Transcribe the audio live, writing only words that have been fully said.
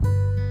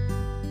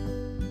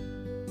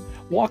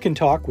Walk and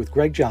Talk with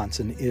Greg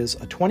Johnson is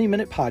a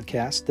 20-minute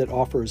podcast that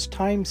offers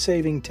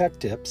time-saving tech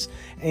tips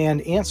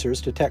and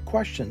answers to tech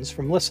questions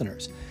from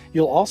listeners.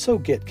 You'll also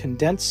get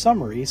condensed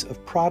summaries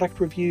of product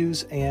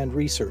reviews and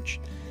research.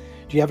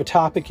 Do you have a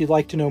topic you'd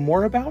like to know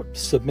more about?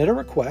 Submit a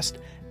request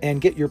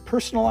and get your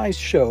personalized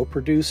show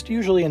produced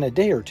usually in a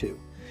day or two.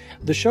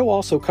 The show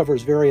also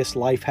covers various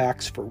life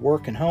hacks for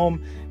work and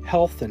home,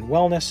 health and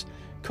wellness,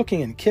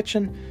 cooking and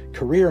kitchen,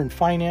 career and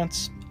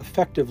finance,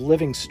 effective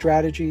living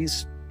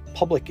strategies,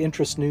 public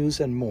interest news,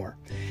 and more.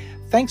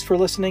 Thanks for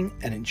listening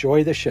and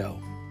enjoy the show.